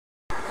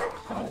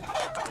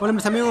Hola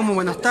mis amigos, muy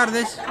buenas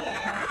tardes.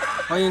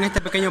 Hoy en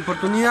esta pequeña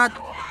oportunidad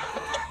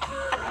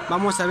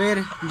vamos a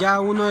ver ya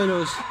uno de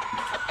los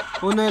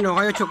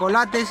gallos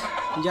chocolates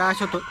ya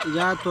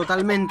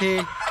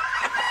totalmente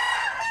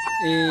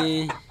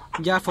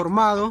ya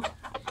formado.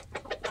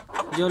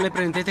 Yo le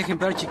presenté este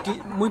ejemplar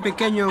muy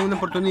pequeño en una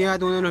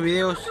oportunidad, uno de los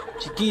videos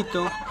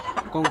chiquito,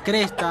 con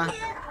cresta,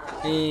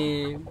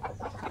 bien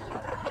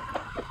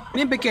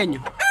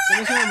pequeño.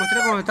 Eso lo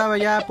mostré cuando estaba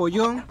ya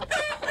pollón.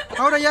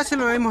 Ahora ya se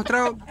lo he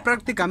mostrado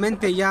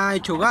prácticamente ya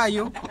hecho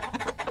gallo.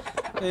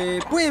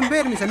 Pueden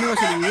ver, mis amigos,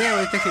 el video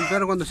de este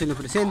ejemplar cuando se lo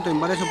presento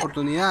en varias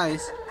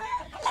oportunidades.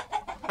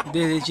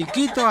 Desde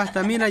chiquito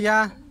hasta, mira,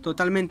 ya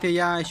totalmente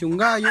ya hecho un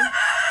gallo.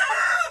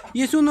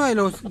 Y es uno de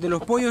los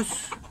pollos,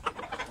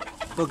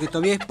 porque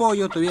todavía es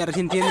pollo, todavía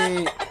recién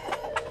tiene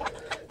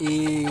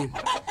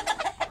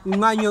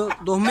 1 año,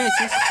 2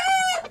 meses.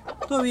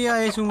 Todavía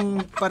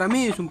para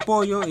mí es un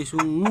pollo, es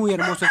un muy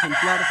hermoso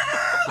ejemplar.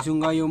 Es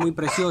un gallo muy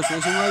precioso,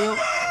 es un gallo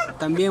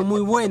también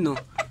muy bueno.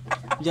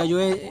 Ya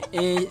yo he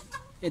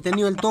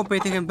tenido el tope de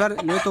este ejemplar,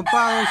 lo he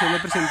topado y se lo he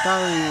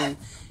presentado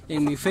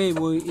en mi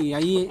Facebook, y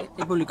ahí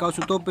he publicado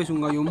su tope. Es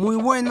un gallo muy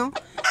bueno,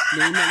 de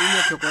una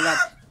línea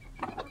chocolate.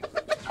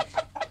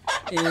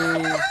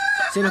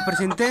 Se los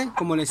presenté,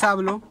 como les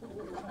hablo,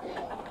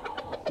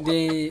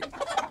 de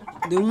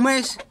 1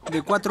 mes,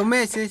 de 4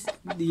 meses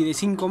y de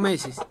 5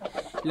 meses.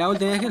 La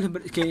última vez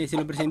que se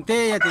lo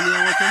presenté ya tenía 8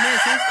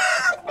 meses.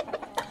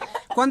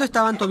 Cuando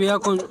estaba todavía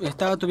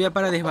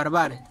para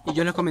desbarbar, y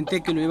yo les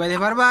comenté que lo iba a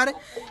desbarbar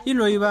y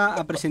lo iba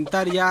a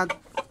presentar ya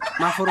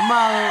más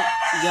formado,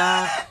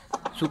 ya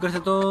su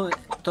cresta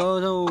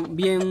todo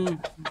bien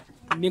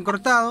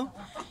cortado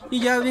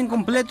y ya bien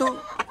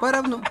completo,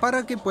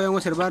 para que puedan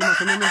observar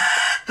más o menos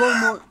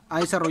cómo ha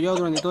desarrollado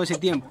durante todo ese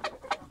tiempo.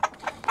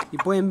 Y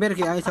pueden ver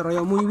que ha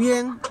desarrollado muy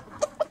bien.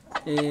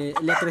 Le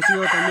ha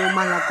crecido también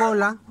más la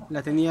cola.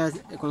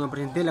 Cuando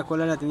presenté la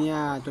cola, la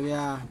tenía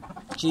todavía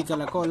chica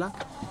la cola.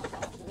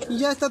 Y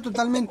ya está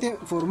totalmente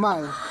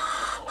formado.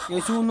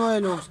 Es uno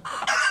de los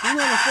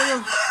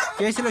pollos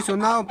que he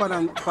seleccionado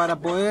para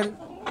poder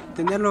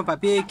tenerlo para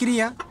pie de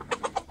cría,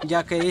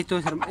 ya que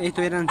estos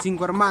eran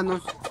 5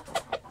 hermanos.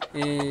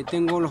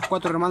 Tengo los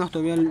 4 hermanos,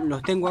 todavía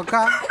los tengo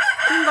acá.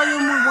 Un gallo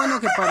muy bueno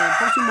que para el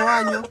próximo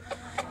año,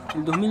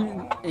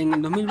 en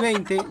el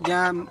 2020,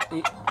 ya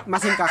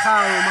más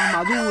encajado, más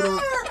maduro,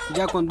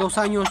 ya con 2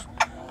 años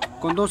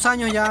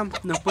ya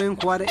nos pueden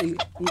jugar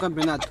un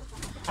campeonato.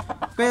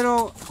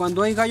 Pero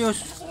cuando hay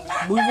gallos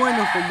muy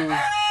buenos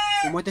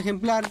como este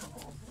ejemplar,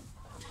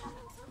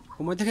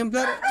 uno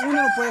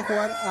lo puede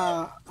jugar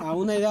a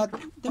una edad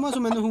de más o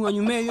menos 1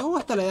 año y medio, o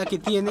hasta la edad que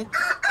tiene,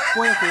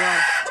 puede jugar.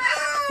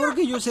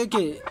 Porque yo sé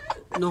que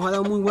nos va a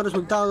dar muy buen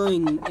resultado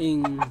en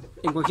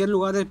cualquier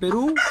lugar del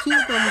Perú. Sí,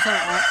 vamos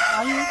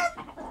a ir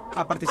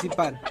a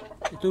participar.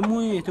 Estoy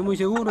muy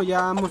seguro.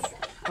 Ya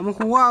hemos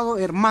jugado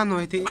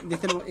hermanos de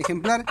este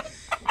ejemplar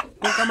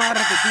con camada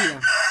repetida.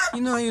 Y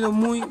nos ha ido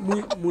muy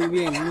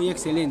bien, muy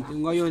excelente.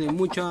 Un gallo de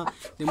mucha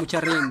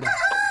rienda.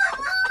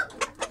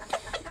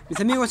 Mis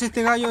amigos,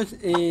 este gallo es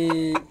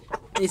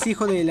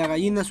hijo de la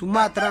gallina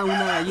Sumatra,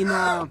 una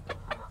gallina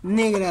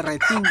negra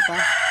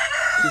retinta.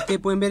 Y ustedes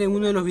pueden ver en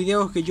uno de los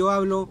videos que yo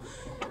hablo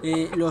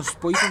los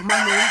pollitos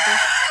más negritos.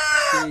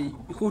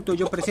 Justo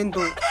yo presento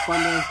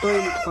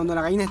cuando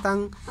las gallinas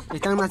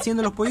están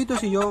naciendo los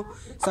pollitos, y yo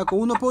saco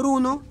uno por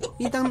uno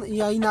y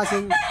ahí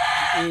nacen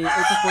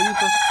estos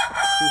pollitos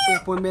que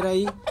ustedes pueden ver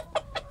ahí,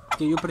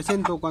 que yo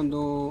presento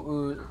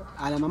cuando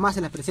a la mamá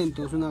se las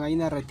presento. Es una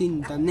gallina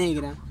retinta,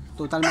 negra,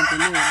 totalmente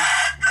negra.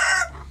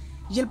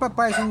 Y el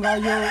papá es un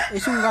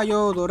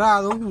gallo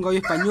dorado, un gallo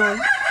español,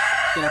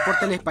 que le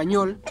aporta el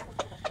español.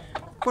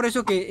 Por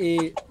eso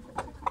que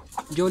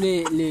yo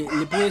le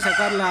pude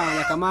sacar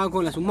la camada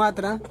con la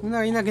Sumatra. Una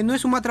gallina que no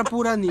es Sumatra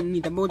pura, ni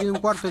tampoco tiene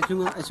un cuarto.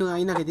 Es una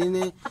gallina que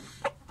tiene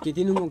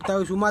un octavo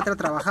de Sumatra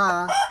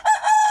trabajada,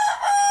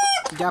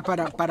 ya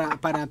para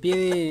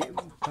pie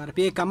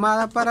de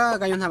camada, para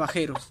gallos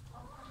navajeros.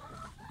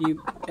 Y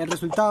el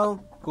resultado,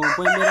 como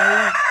pueden ver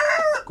ahí,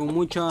 con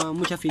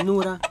mucha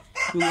finura,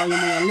 un gallo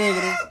muy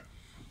alegre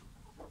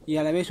y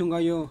a la vez un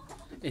gallo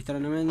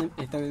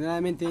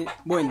extraordinariamente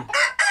bueno.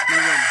 Muy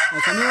bueno.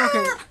 Los amigos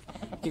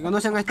que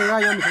conocen a este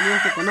gallo, mis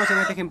amigos que conocen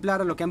a este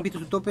ejemplar, los que han visto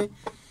su tope,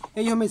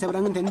 ellos me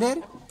sabrán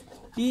entender,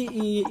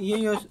 y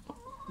ellos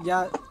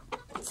ya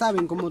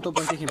saben cómo topa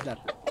este ejemplar.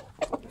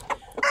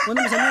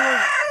 Bueno, mis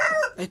amigos,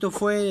 esto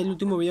fue el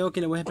último video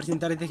que les voy a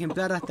presentar este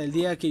ejemplar hasta el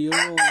día que yo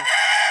lo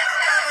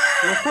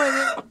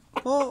juegue,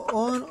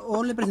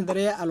 o le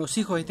presentaré a los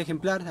hijos de este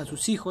ejemplar, a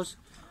sus hijos,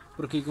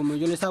 porque como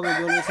yo les hablo,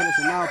 yo lo he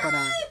seleccionado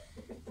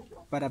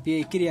para pie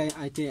de cría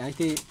a este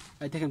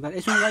ejemplar.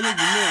 Es un gallo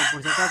guineo,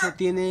 por si acaso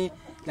tiene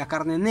la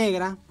carne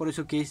negra, por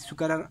eso que es su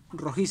cara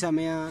rojiza,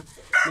 media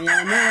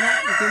negra,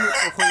 y tiene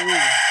ojo de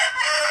uva.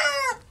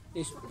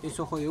 Es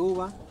ojo de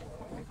uva,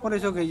 por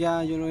eso que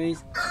ya yo lo he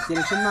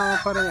seleccionado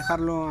para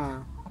dejarlo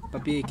a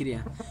pie de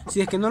cría.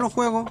 Si es que no lo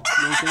juego,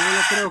 aunque no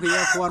lo creo que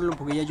ya jugarlo,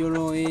 porque ya yo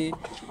lo he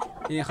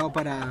dejado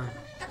para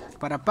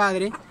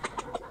padre,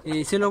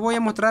 se lo voy a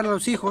mostrar a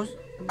los hijos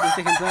de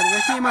este ejemplar de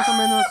aquí más o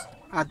menos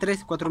a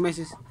 3-4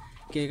 meses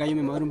que el gallo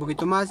me madure un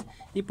poquito más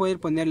y poder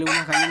ponerle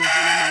unas gallinas,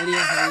 unas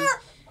madrillas ahí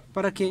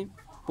para que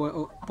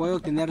pueda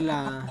obtener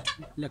la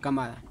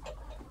camada.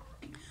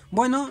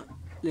 Bueno,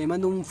 le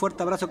mando un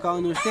fuerte abrazo a cada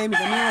uno de ustedes, mis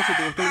amigos. Si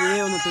te gustó el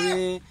video, no te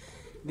olvides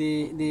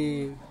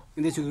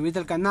de suscribirte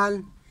al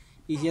canal,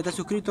 y si ya estás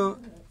suscrito,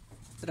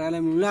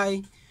 regálame un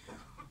like,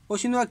 o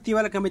si no,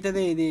 activa la campanita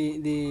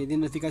de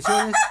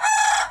notificaciones,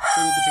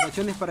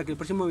 para que el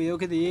próximo video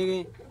que te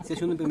llegue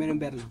seas uno el primero en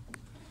verlo.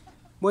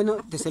 Bueno,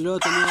 te saludo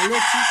también,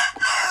 Alexis.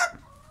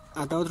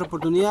 Hasta otra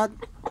oportunidad.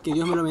 Que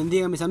Dios me lo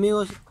bendiga, mis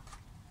amigos.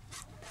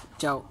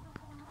 Chao.